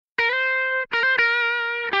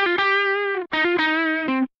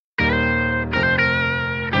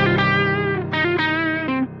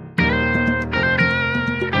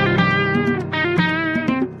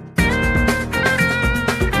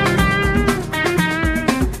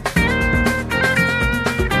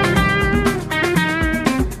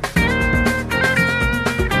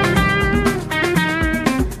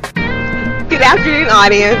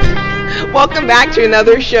audience. Welcome back to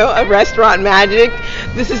another show of Restaurant Magic.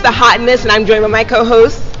 This is The Hotness, and I'm joined by my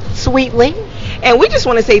co-host, Sweetly. And we just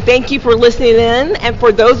want to say thank you for listening in. And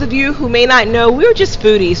for those of you who may not know, we're just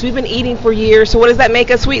foodies. We've been eating for years. So what does that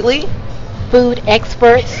make us, Sweetly? Food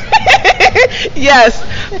experts. Yes,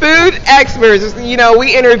 food experts. You know,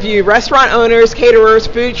 we interview restaurant owners, caterers,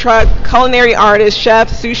 food truck, culinary artists,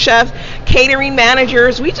 chefs, sous chefs, catering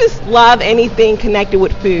managers. We just love anything connected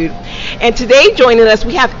with food. And today joining us,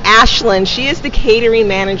 we have Ashlyn. She is the catering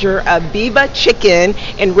manager of Viva Chicken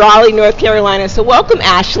in Raleigh, North Carolina. So welcome,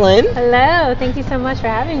 Ashlyn. Hello. Thank you so much for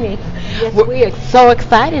having me. Yes, we are so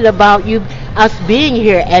excited about us being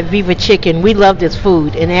here at Viva Chicken. We love this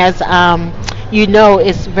food, and as you know,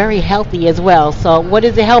 it's very healthy as well. So what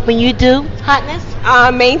is it helping you do, Hotness?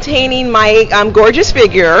 Maintaining my gorgeous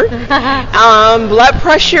figure, blood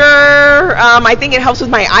pressure. I think it helps with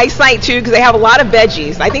my eyesight too because they have a lot of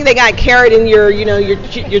veggies. I think they got carrot in your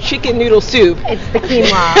chicken noodle soup. It's the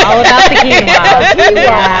quinoa, all about the quinoa.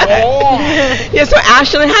 Yeah. So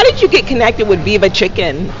Ashlyn, how did you get connected with Viva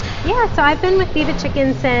Chicken? Yeah, so I've been with Viva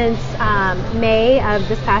Chicken since May of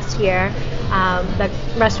this past year. The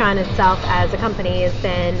restaurant itself as a company has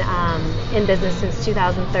been in business since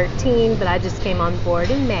 2013, but I just came on board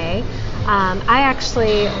in May. I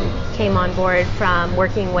actually came on board from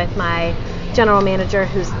working with my general manager,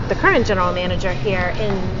 who's the current general manager here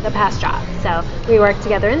in the past job. So we worked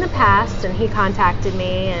together in the past, and he contacted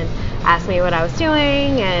me and asked me what I was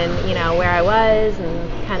doing and, where I was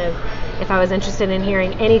and kind of if I was interested in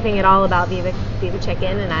hearing anything at all about Viva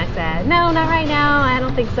Chicken, and I said, no, not right now, I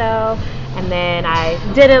don't think so. And then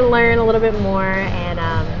I didn't learn a little bit more, and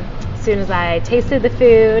as soon as I tasted the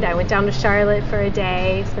food, I went down to Charlotte for a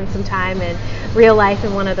day, spent some time in real life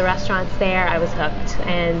in one of the restaurants there. I was hooked,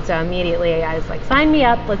 and so immediately I was like, sign me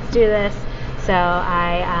up, let's do this. So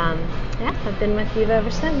I've been with Viva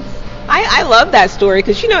ever since. I love that story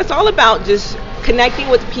because, it's all about just connecting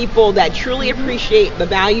with people that truly appreciate the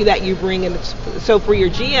value that you bring. And so for your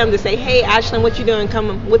GM to say, hey, Ashlyn, what you doing?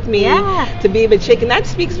 Come with me to Viva Chicken. That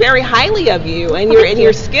speaks very highly of you and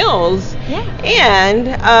your skills and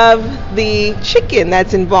of the chicken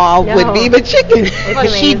that's involved with Viva Chicken. Well,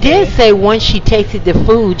 she did say once she tasted the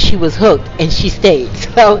food, she was hooked and she stayed.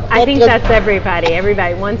 So I think that's everybody.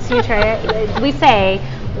 Everybody, once you try it, we say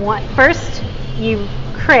first you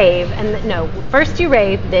crave, first you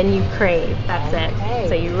rave, then you crave. That's it. Okay.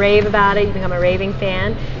 So you rave about it, you become a raving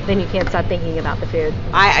fan, then you can't stop thinking about the food.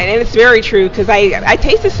 And it's very true because I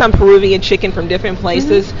tasted some Peruvian chicken from different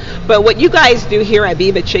places, but what you guys do here at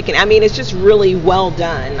Viva Chicken, it's just really well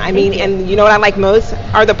done. And you know what I like most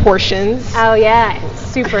are the portions. Oh yeah, it's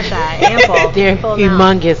super fat, ample. They're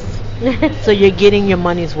humongous. So you're getting your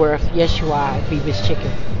money's worth. Yes, you are, Viva's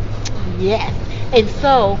Chicken. Yes. And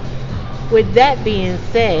so, with that being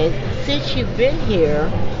said, since you've been here,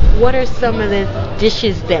 what are some of the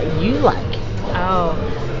dishes that you like? Oh,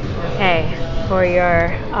 okay. For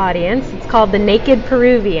your audience, it's called the Naked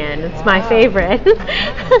Peruvian. It's my favorite.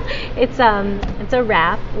 It's a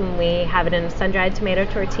wrap, and we have it in a sun-dried tomato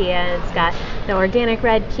tortilla. It's got the organic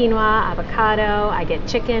red quinoa, avocado. I get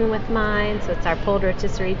chicken with mine, so it's our pulled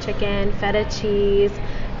rotisserie chicken, feta cheese.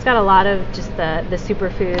 It's got a lot of just the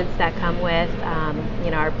superfoods that come with,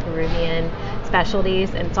 our Peruvian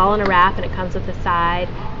specialties, and it's all in a wrap, and it comes with a side.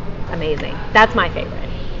 Amazing. That's my favorite.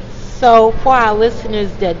 So for our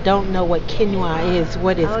listeners that don't know what quinoa is,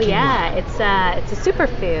 what is quinoa? Oh yeah, it's a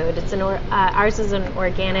superfood. It's ours is an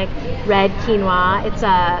organic red quinoa. It's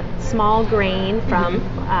a small grain from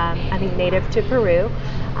I think native to Peru.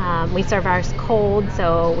 We serve ours cold,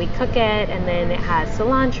 so we cook it, and then it has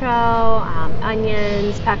cilantro,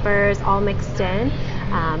 onions, peppers, all mixed in.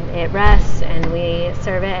 It rests, and we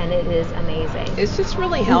serve it, and it is amazing. It's just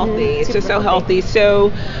really healthy. It's just so healthy. So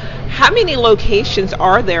how many locations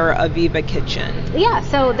are there of Viva Kitchen? Yeah,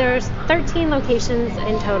 so there's 13 locations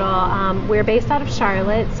in total. We're based out of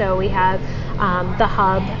Charlotte, so we have the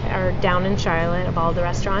hub or down in Charlotte of all the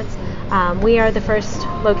restaurants. We are the first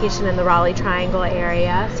location in the Raleigh Triangle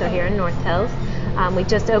area, so here in North Hills. We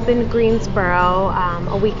just opened Greensboro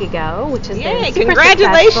a week ago, which has been super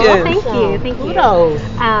congratulations! Successful. Thank you. Kudos.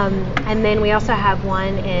 And then we also have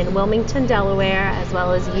one in Wilmington, Delaware, as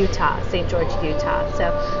well as Utah, St. George, Utah.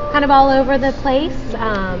 So kind of all over the place.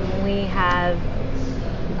 We have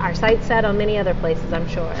our sights set on many other places, I'm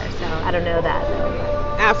sure. So I don't know that.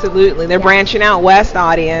 Absolutely. They're branching out west,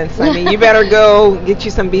 audience. You better go get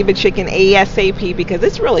you some Viva Chicken ASAP because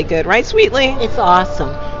it's really good, right, Sweetly? It's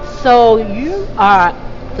awesome. So you are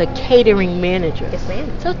the catering manager. Yes,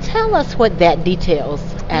 ma'am. So tell us what that details,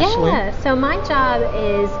 Ashlyn. Yeah, so my job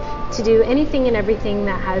is to do anything and everything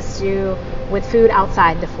that has to do with food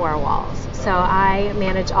outside the four walls. So I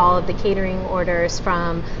manage all of the catering orders,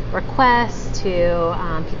 from requests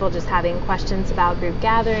to people just having questions about group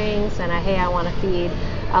gatherings, and I want to feed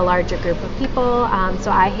a larger group of people.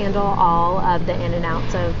 So I handle all of the in and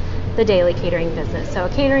outs of the daily catering business. So a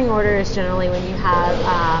catering order is generally when you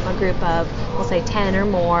have a group of, we'll say 10 or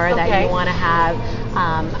more, that you want to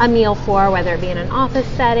have a meal for, whether it be in an office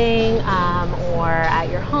setting or at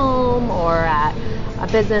your home or at a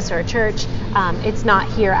business or a church. It's not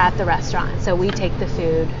here at the restaurant, so we take the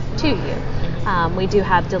food to you. We do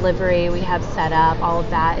have delivery, we have setup, all of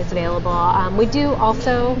that is available. We do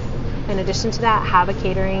also, in addition to that, have a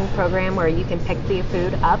catering program where you can pick the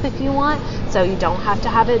food up if you want, so you don't have to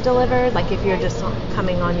have it delivered, like if you're just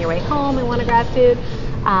coming on your way home and want to grab food.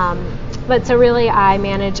 But so really I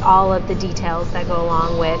manage all of the details that go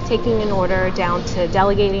along with taking an order down to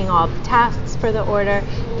delegating all the tasks for the order,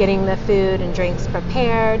 getting the food and drinks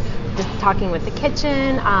prepared, just talking with the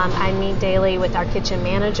kitchen. I meet daily with our kitchen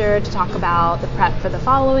manager to talk about the prep for the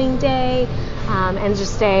following day, and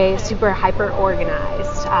just stay super hyper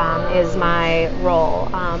organized is my role.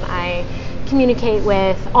 I communicate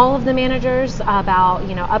with all of the managers about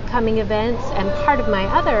upcoming events, and part of my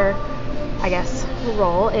other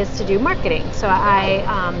role is to do marketing. So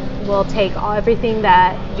I will take everything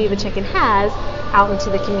that Viva Chicken has out into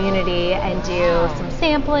the community and do some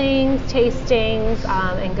samplings, tastings,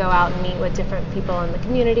 and go out and meet with different people in the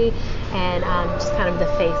community, and just kind of the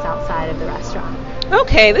face outside of the restaurant.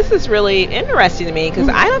 Okay, this is really interesting to me, because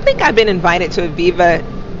I don't think I've been invited to a Viva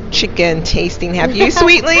Chicken tasting. Have you,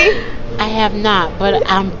 Sweetly? I have not, but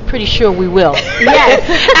I'm pretty sure we will. Yes.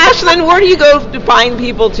 Ashlyn, where do you go to find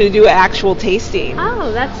people to do actual tasting?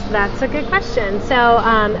 Oh, that's a good question. So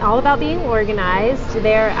all about being organized.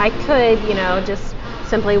 There, I could, just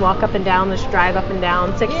simply walk up and down, drive up and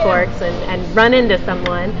down Six Forks and run into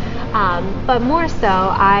someone. But more so,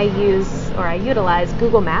 I utilize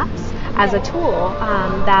Google Maps as a tool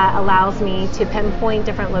that allows me to pinpoint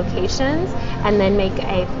different locations and then make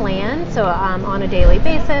a plan. So on a daily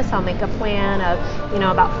basis, I'll make a plan of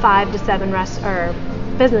about 5 to 7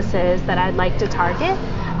 businesses that I'd like to target,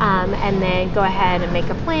 and then go ahead and make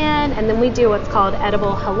a plan. And then we do what's called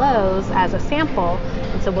edible hellos as a sample.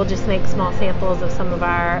 And so we'll just make small samples of some of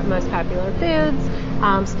our most popular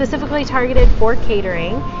foods, specifically targeted for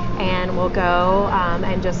catering, and we'll go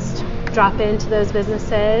and just drop into those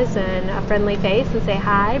businesses and a friendly face and say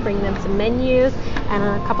hi, bring them some menus and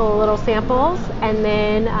a couple of little samples, and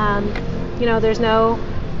then there's no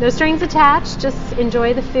strings attached, just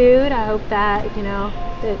enjoy the food. I hope that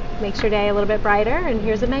it makes your day a little bit brighter, and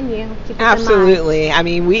here's a menu. Keep it Absolutely. I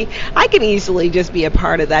mean, I can easily just be a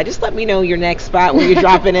part of that. Just let me know your next spot when you're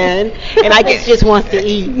dropping in, and I just wants to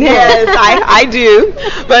eat. Yes, I do.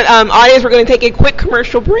 But audience, we're going to take a quick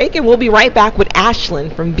commercial break, and we'll be right back with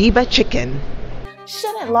Ashlyn from Viva Chicken.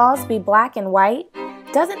 Shouldn't laws be black and white?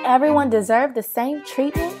 Doesn't everyone deserve the same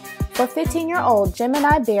treatment? For 15-year-old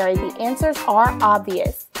Gemini Berry, the answers are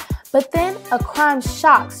obvious. But then a crime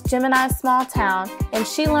shocks Gemini's small town, and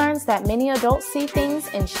she learns that many adults see things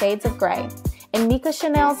in shades of gray. In Mika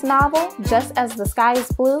Chanel's novel, Just as the Sky is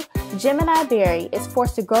Blue, Gemini Berry is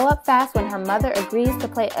forced to grow up fast when her mother agrees to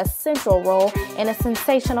play a central role in a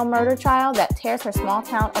sensational murder trial that tears her small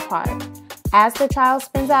town apart. As the trial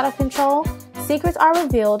spins out of control, secrets are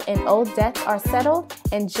revealed and old debts are settled,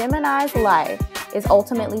 and Gemini's life is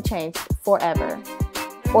ultimately changed forever.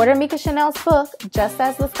 Order Mika Chanel's book, Just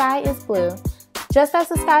as the Sky is Blue. Just as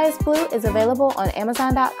the Sky is Blue is available on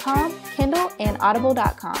Amazon.com, Kindle, and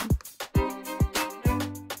Audible.com.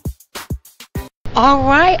 All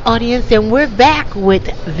right, audience, and we're back with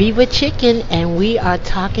Viva Chicken, and we are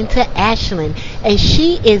talking to Ashlyn, and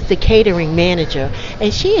she is the catering manager,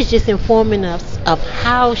 and she is just informing us of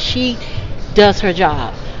how she does her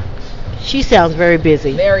job. She sounds very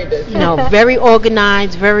busy. Very busy. Very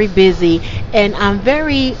organized, very busy, and I'm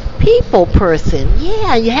very people person.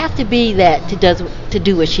 Yeah, you have to be that to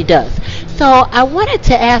do what she does. So I wanted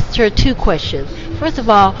to ask her 2 questions. First of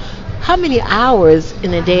all, how many hours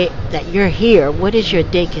in a day that you're here? What does your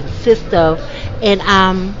day consist of? And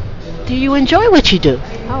do you enjoy what you do?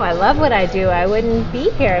 Oh, I love what I do. I wouldn't be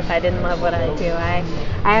here if I didn't love what I do. I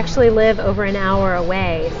actually live over an hour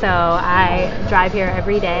away, so I drive here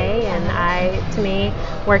every day, and to me,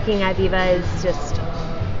 working at Viva is just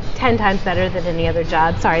 10 times better than any other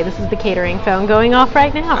job. Sorry, this is the catering phone going off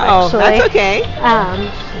right now, actually. Oh, that's okay. All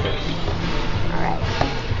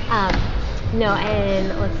right. No,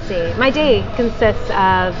 and let's see. My day consists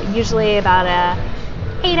of usually about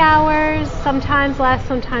 8 hours, sometimes less,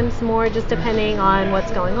 sometimes more, just depending on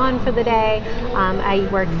what's going on for the day. I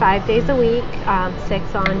work 5 days a week,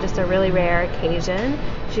 6 on just a really rare occasion.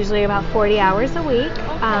 It's usually about 40 hours a week.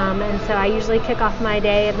 And so I usually kick off my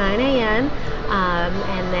day at 9 a.m.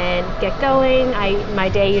 And then get going. My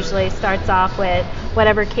day usually starts off with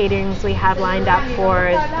whatever caterings we have lined up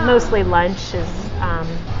for. Mostly lunch is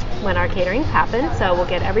when our caterings happen. So we'll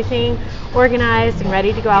get everything organized and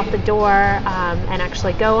ready to go out the door and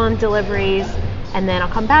actually go on deliveries. And then I'll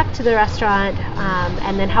come back to the restaurant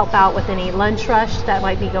and then help out with any lunch rush that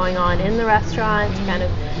might be going on in the restaurant to kind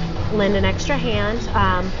of lend an extra hand.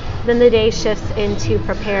 Then the day shifts into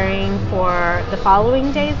preparing for the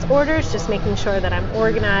following day's orders, just making sure that I'm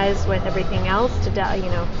organized with everything else to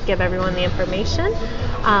give everyone the information.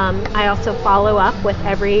 I also follow up with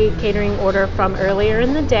every catering order from earlier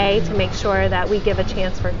in the day to make sure that we give a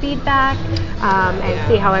chance for feedback and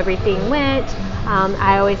see how everything went.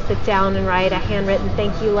 I always sit down and write a handwritten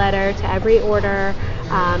thank you letter to every order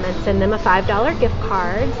and send them a $5 gift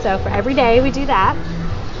card. So for every day we do that.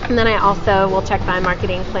 And then I also will check my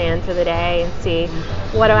marketing plan for the day and see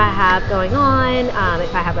what do I have going on.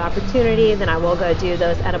 If I have an opportunity, then I will go do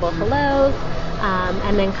those edible hellos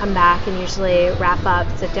and then come back and usually wrap up,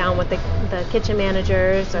 sit down with the kitchen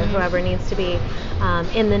managers or whoever needs to be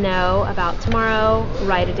in the know about tomorrow,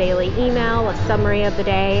 write a daily email, a summary of the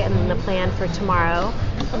day, and then the plan for tomorrow,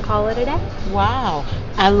 and call it a day. Wow.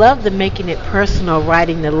 I love the making it personal,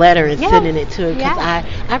 writing the letter and sending it to it, because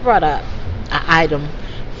I brought an item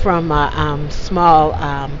from a small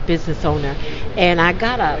business owner, and I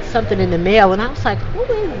got something in the mail, and I was like, who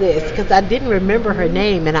is this? Because I didn't remember her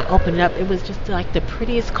name, and I opened it up. It was just like the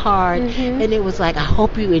prettiest card, and it was like, I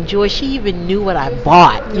hope you enjoy. She even knew what I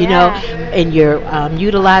bought, you know, and you're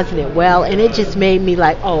utilizing it well, and it just made me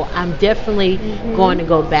like, oh, I'm definitely going to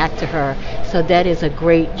go back to her. So that is a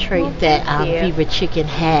great trait that Viva Chicken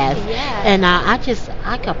has, and I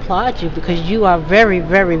applaud you, because you are very,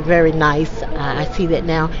 very, very nice. I see that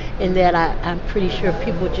now. And that I'm pretty sure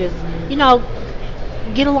people just,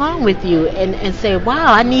 get along with you and say,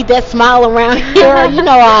 wow, I need that smile around here.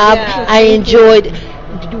 I enjoyed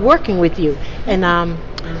working with you. And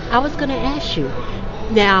I was going to ask you,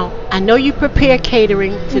 now, I know you prepare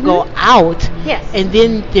catering to go out, and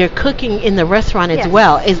then they're cooking in the restaurant as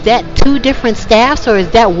well. Is that 2 different staffs, or is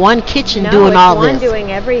that one kitchen doing all this? No, it's one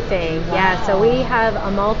doing everything. Wow. Yeah, so we have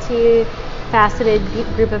a multi-faceted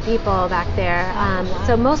group of people back there.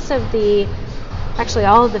 So most of actually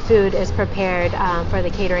all of the food is prepared for the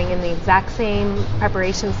catering in the exact same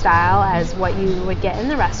preparation style as what you would get in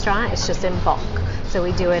the restaurant. It's just in bulk. So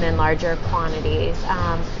we do it in larger quantities.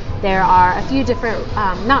 There are a few different,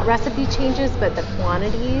 not recipe changes, but the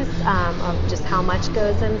quantities of just how much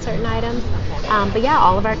goes in certain items. But yeah,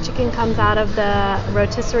 all of our chicken comes out of the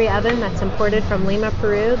rotisserie oven that's imported from Lima,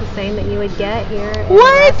 Peru, the same that you would get here in the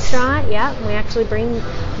restaurant. Yeah, we actually bring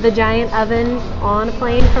the giant oven on a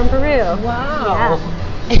plane from Peru. Wow. Yeah.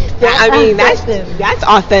 That's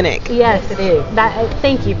authentic. Yes, it is.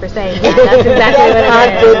 Thank you for saying that. That's exactly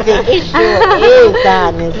what it is. It sure is,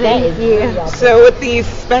 honest. Thank you. So with these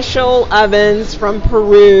special ovens from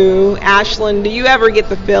Peru, Ashlyn, do you ever get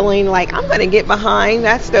the feeling like, I'm going to get behind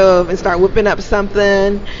that stove and start whipping up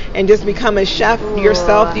something and just become a chef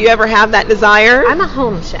yourself? Do you ever have that desire? I'm a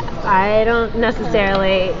home chef. I don't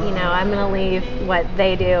necessarily, I'm going to leave what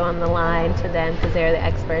they do on the line to them, because they're the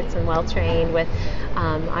experts and well trained with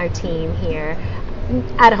our team here.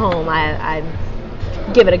 At home, I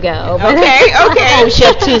give it a go. Okay. I'm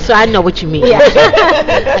chef too, so I know what you mean. Yeah.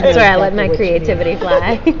 That's where I let my creativity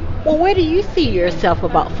fly. Well, where do you see yourself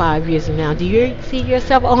about 5 years from now? Do you see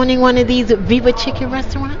yourself owning one of these Viva Chicken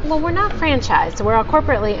restaurants? Well, we're not franchised. We're all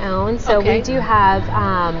corporately owned, so we do have,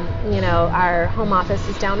 our home office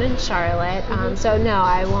is down in Charlotte. So no,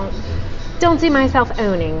 I don't see myself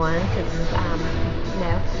owning one, because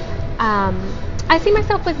no. I see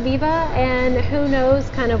myself with Viva, and who knows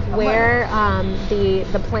kind of where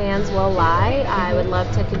the plans will lie. I would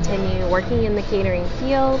love to continue working in the catering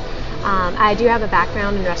field. I do have a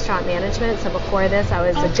background in restaurant management, so before this I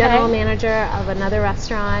was a general manager of another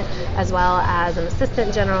restaurant, as well as an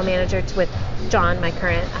assistant general manager with John, my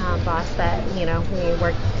current boss, that we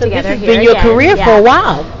work together this has here. Been your career for a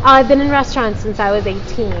while. I've been in restaurants since I was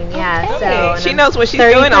 18. So she knows what she's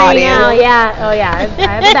doing, audience. Now, I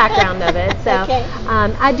have a background of it. So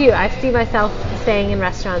I see myself staying in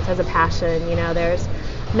restaurants as a passion. There's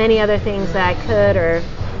many other things that I could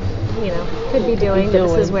be doing, but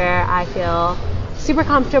this is where I feel super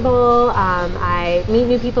comfortable. I meet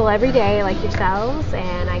new people every day like yourselves,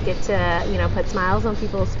 and I get to put smiles on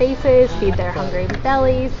people's faces, feed their hungry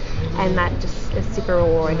bellies, and that just is super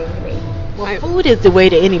rewarding to me. Well, food is the way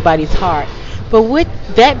to anybody's heart. But with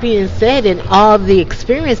that being said, and all the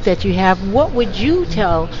experience that you have, what would you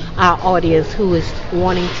tell our audience who is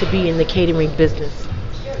wanting to be in the catering business?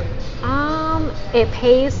 It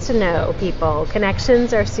pays to know people.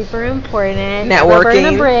 Connections are super important. Networking.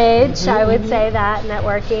 Burn a bridge, I would say that.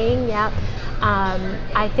 Networking, yeah.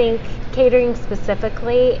 I think catering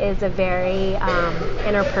specifically is a very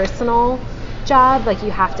interpersonal job. Like,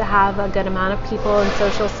 you have to have a good amount of people and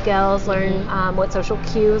social skills, learn what social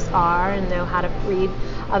cues are, and know how to read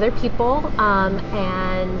other people,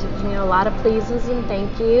 and a lot of pleases and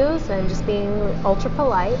thank yous, and just being ultra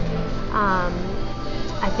polite.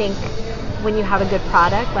 I think when you have a good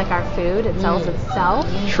product like our food, it sells itself.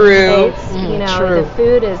 True. It's True. the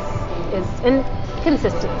food is in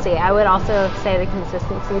consistency. I would also say the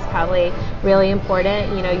consistency is probably really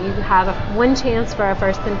important. You have one chance for a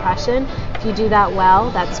first impression. If you do that well,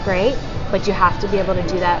 that's great, but you have to be able to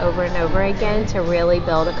do that over and over again to really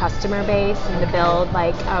build a customer base and to build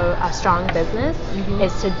like a strong business,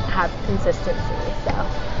 is to have consistency. So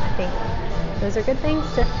I think those are good things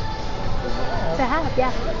to have,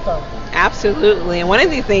 yeah. Absolutely. And one of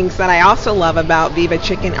the things that I also love about Viva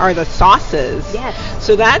Chicken are the sauces. Yes.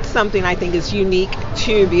 So that's something I think is unique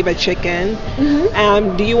to Viva Chicken.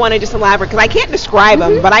 Do you want to just elaborate? Because I can't describe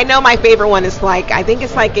them, but I know my favorite one is I think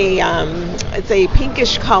it's like it's a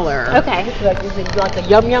pinkish color. Okay. Is it like a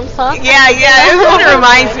yum yum sauce? Yeah, it's what it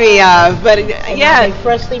reminds me of. But And are they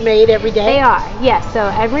freshly made every day? They are, yes. So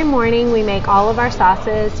every morning we make all of our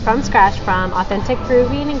sauces from scratch from authentic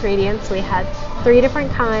Peruvian ingredients. We have 3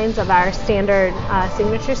 different kinds of our standard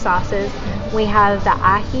signature sauces. We have the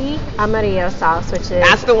ají amarillo sauce, which is...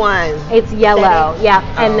 That's the one. It's yellow, yeah.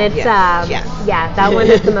 And it's, yeah, that one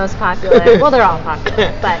is the most popular. Well, they're all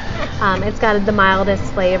popular, but it's got the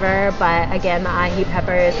mildest flavor. But again, the ají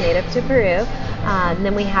pepper is native to Peru. And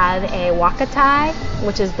then we have a huacatai,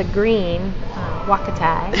 which is the green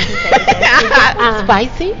huacatai.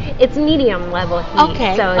 Spicy? It's medium level heat.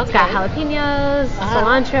 Okay. So it's got jalapenos,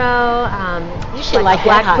 cilantro, You should like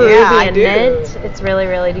black that hot. Peruvian Yeah, I do. mint. It's really,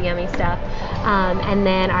 really yummy stuff. And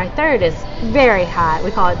then our third is very hot. We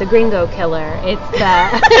call it the gringo killer. It's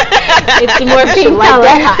it's the more pink color.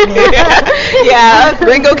 Yeah,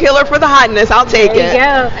 Ringo Killer for the hotness. I'll take There it. you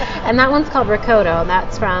go. And that one's called ricotta.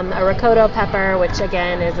 That's from a ricotta pepper, which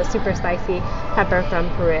again is a super spicy pepper from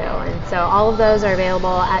Peru. And so all of those are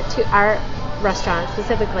available at our restaurant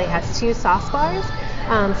specifically has 2 sauce bars.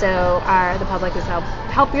 So the public is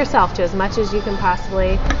help yourself to as much as you can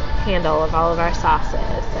possibly handle of all of our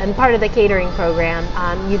sauces. And part of the catering program,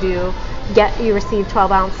 you receive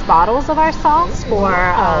 12-ounce bottles of our sauce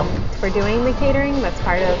for doing the catering. That's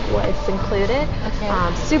part of what's included.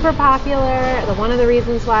 Okay. Super popular. One of the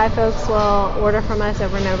reasons why folks will order from us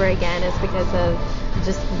over and over again is because of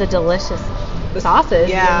just the delicious sauces.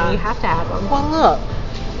 Yeah. And you have to have them. Well, look,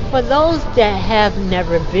 for those that have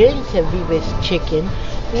never been to Viva's Chicken,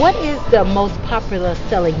 what is the most popular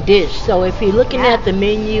selling dish? So if you're looking at the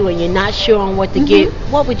menu and you're not sure on what to get,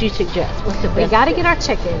 what would you suggest? What's the best? We got to get our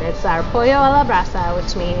chicken. It's our pollo a la brasa,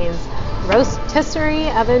 which means rotisserie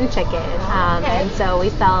oven chicken. And so we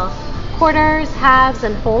sell quarters, halves,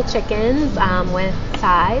 and whole chickens with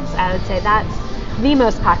sides. I would say that's the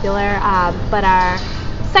most popular. But our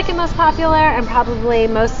second most popular and probably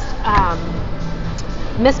most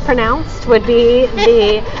mispronounced would be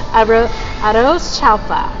the arroz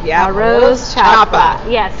chaufa. Yeah, arroz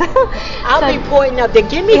chaufa. Yes. I'll be pointing up there.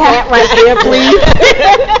 Give me that right there,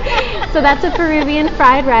 please. So that's a Peruvian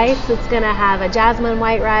fried rice. It's going to have a jasmine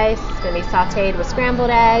white rice. It's going to be sautéed with scrambled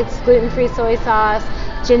eggs, gluten-free soy sauce,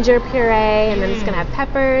 ginger puree, and then it's going to have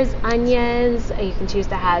peppers, onions. You can choose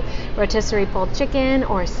to have rotisserie pulled chicken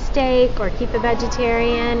or steak or keep it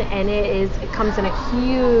vegetarian, and it comes in a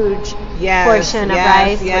huge portion of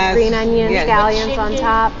rice with green onions, scallions on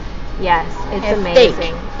top. Yes, it's And amazing.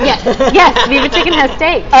 steak. Yes, Viva Chicken has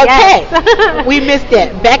steak. Okay. Yes. We missed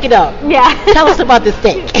that. Back it up. Yeah. Tell us about the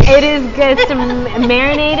steak. It is good. It's a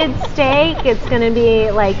marinated steak. It's going to be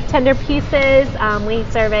like tender pieces. We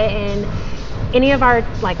serve it in any of our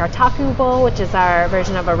taku bowl, which is our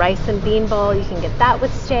version of a rice and bean bowl. You can get that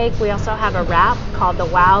with steak. We also have a wrap called the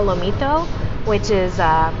Wow Lomito, which is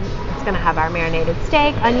it's going to have our marinated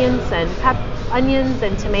steak, onions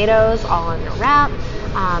and tomatoes all in a wrap.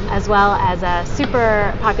 As well as a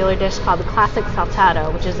super popular dish called the classic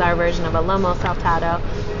saltado, which is our version of a lomo saltado,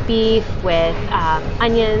 beef with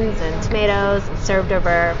onions and tomatoes, served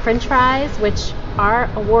over French fries, which are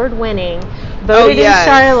award-winning, voted in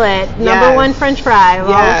Charlotte, number one French fry of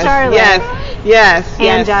all of Charlotte. Yes, and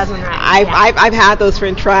yes. jasmine rice. I've had those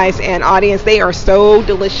French fries, and audience, they are so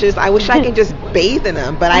delicious. I wish I could just bathe in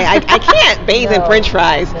them, but I can't bathe in French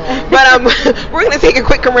fries. No. But we're gonna take a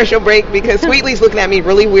quick commercial break because Sweetly's looking at me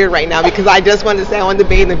really weird right now because I just wanted to say I wanted to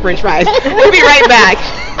bathe in French fries. We'll be right back.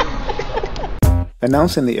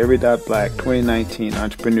 Announcing the Every.Black 2019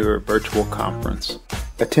 Entrepreneur Virtual Conference.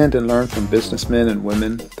 Attend and learn from businessmen and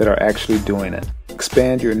women that are actually doing it.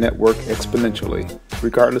 Expand your network exponentially,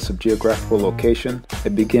 regardless of geographical location,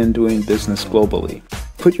 and begin doing business globally.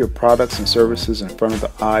 Put your products and services in front of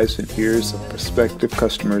the eyes and ears of prospective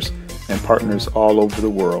customers and partners all over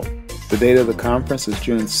the world. The date of the conference is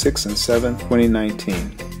June 6 and 7,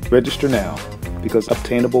 2019. Register now, because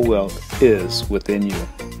obtainable wealth is within you.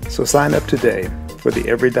 So sign up today for the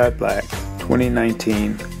Every.Black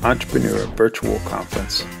 2019 Entrepreneur Virtual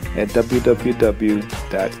Conference at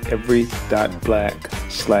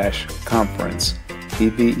www.every.black/conference,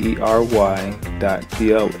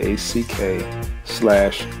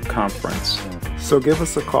 every.black/conference. So give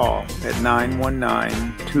us a call at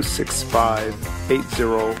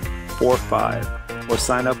 919-265-8045 or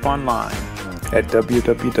sign up online at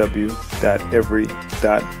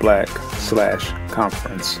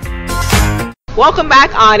www.every.black/conference. Welcome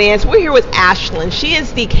back, audience. We're here with Ashlyn. She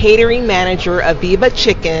is the catering manager of Viva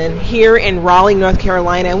Chicken here in Raleigh, North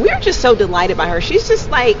Carolina, and we're just so delighted by her. She's just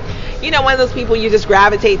like, one of those people you just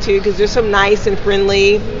gravitate to because they're so nice and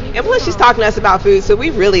friendly. And plus, she's talking to us about food, so we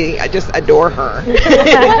really just adore her.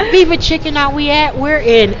 What Viva Chicken are we at? We're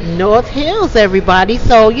in North Hills, everybody.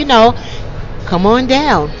 So, come on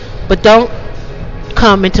down. But don't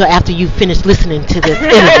come until after you finish listening to this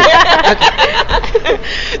interview.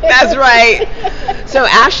 That's right. So,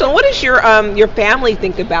 Ashlyn, what does your family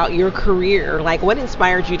think about your career? Like, what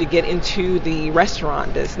inspired you to get into the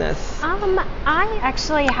restaurant business? I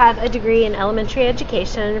actually have a degree in elementary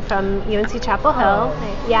education from UNC Chapel Hill.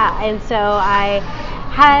 Yeah, and so I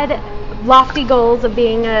had lofty goals of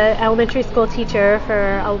being an elementary school teacher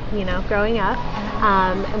for growing up.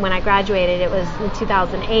 And when I graduated, it was in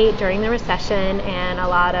 2008 during the recession, and a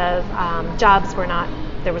lot of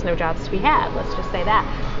there was no jobs to be had, let's just say that.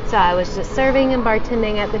 So I was just serving and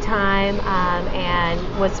bartending at the time, and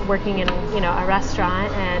was working in a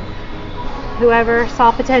restaurant, and whoever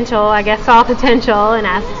saw potential and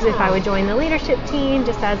asked if I would join the leadership team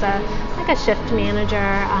just as a shift manager,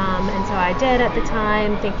 and so I did at the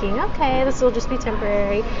time, thinking, okay, this will just be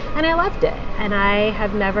temporary, and I loved it, and I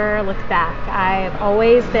have never looked back. I have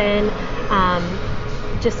always been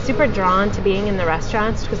just super drawn to being in the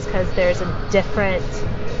restaurants just because there's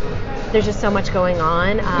just so much going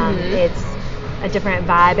on. It's a different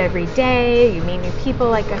vibe every day. You meet new people,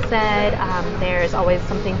 like I said. There's always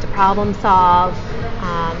something to problem solve.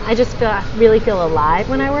 I just really feel alive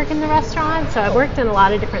when I work in the restaurant. So I've worked in a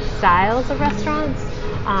lot of different styles of restaurants,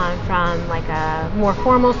 from like a more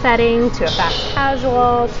formal setting to a fast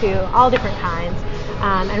casual to all different kinds.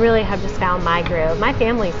 And really have just found my groove. My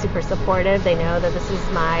family is super supportive. They know that this is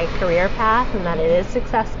my career path and that it is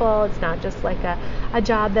successful. It's not just like a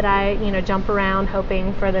job that I, jump around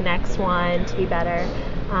hoping for the next one to be better.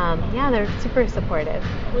 They're super supportive.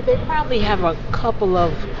 Well, they probably have a couple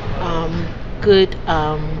of good,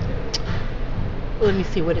 let me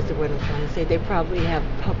see, what is the word I'm trying to say? They probably have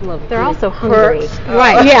a couple of They're also hungry.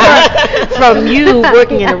 Right, yeah. From you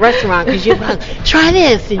working in a restaurant, because you try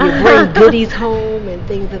this, and you bring goodies home and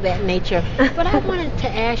things of that nature. But I wanted to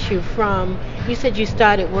ask you you said you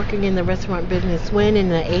started working in the restaurant business when, in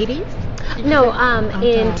the 80s? No,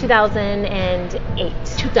 in 2008.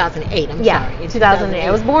 2008, I'm sorry. 2008.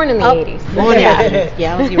 I was born in the 80s. Born in the 80s.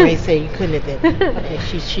 Yeah, I was going to say you couldn't have been. Okay,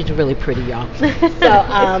 she's really pretty, y'all. So,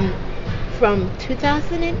 from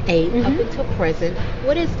 2008 up until present,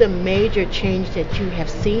 what is the major change that you have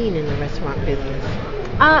seen in the restaurant business?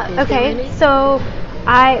 So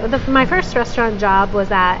my first restaurant job was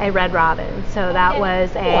at a Red Robin. So that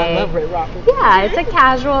was I love Red Robin. Yeah, it's a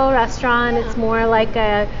casual restaurant. It's more like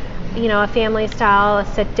a family style, a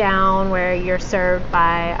sit down where you're served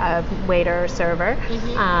by a waiter or server.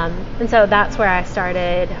 And so that's where I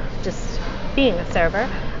started just being a server.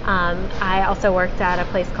 I also worked at a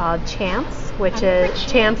place called Champs, which is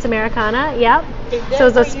Champs Americana. Yep. So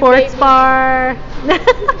it's a sports bar.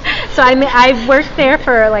 So I worked there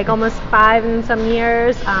for like almost 5 and some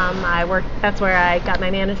years. That's where I got my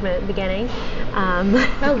management beginning. I'm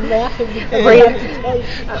laughing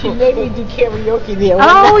because she made me do karaoke there.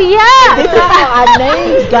 Oh yeah. This is how our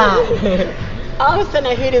names got. all of a sudden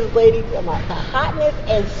I hear this lady talking about the hotness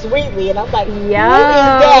and sweetly, and I'm like, who is Yo,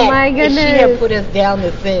 that? my And she had goodness. put us down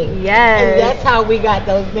to sing. Yes. And that's how we got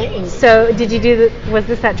those names. So did you do was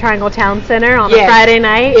this at Triangle Town Center on a Yes. Friday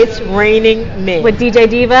night? It's raining men. with DJ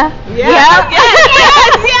Diva? Yes.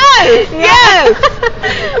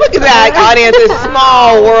 Look at that audience, a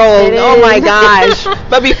small world. It Oh my is. gosh.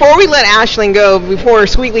 But before we let Ashlyn go, before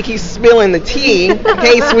Sweetly keeps spilling the tea,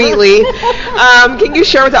 okay, Sweetly, can you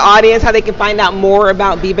share with the audience how they can find out more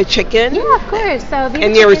about Viva Chicken? Yeah, of course. So Viva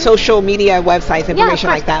And your Chicken- social media websites, information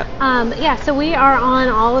of like that. course. So we are on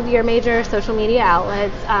all of your major social media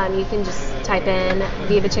outlets. You can just type in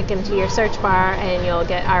Viva Chicken to your search bar and you'll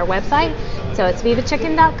get our website. So it's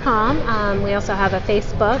vivachicken.com. We also have a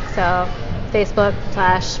Facebook, so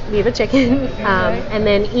Facebook/Viva Chicken. And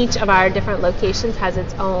then each of our different locations has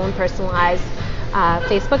its own personalized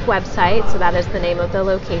Facebook website. So that is the name of the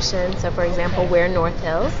location. So for example, we're North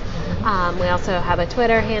Hills. We also have a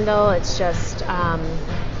Twitter handle. It's just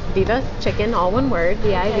Viva Chicken, all one word,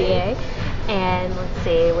 VIVA. And let's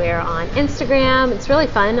see, we're on Instagram. It's really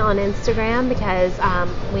fun on Instagram because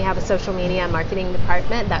we have a social media marketing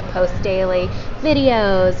department that posts daily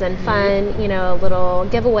videos and fun, little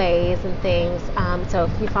giveaways and things. So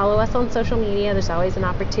if you follow us on social media, there's always an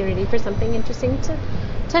opportunity for something interesting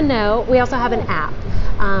to know. We also have an app.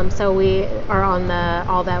 So we are on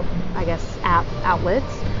all the app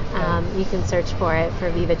outlets. You can search for it for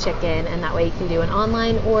Viva Chicken, and that way you can do an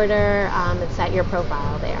online order and set your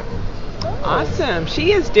profile there. Awesome.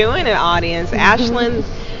 She is doing it, audience. Ashlyn,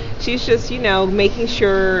 she's just, making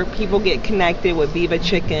sure people get connected with Viva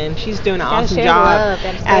Chicken. She's doing an awesome share the job love.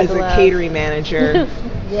 Gotta spread as the a love. catering manager.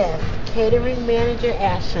 Yes, catering manager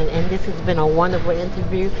Ashlyn, and this has been a wonderful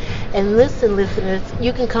interview. And listen, listeners,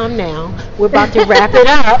 you can come now. We're about to wrap it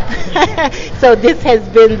up. So this has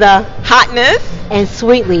been the Hotness. and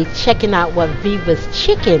Sweetly checking out what Viva's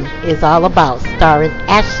Chicken is all about, starring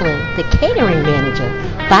Ashlyn, the catering manager.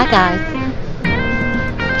 Bye, guys.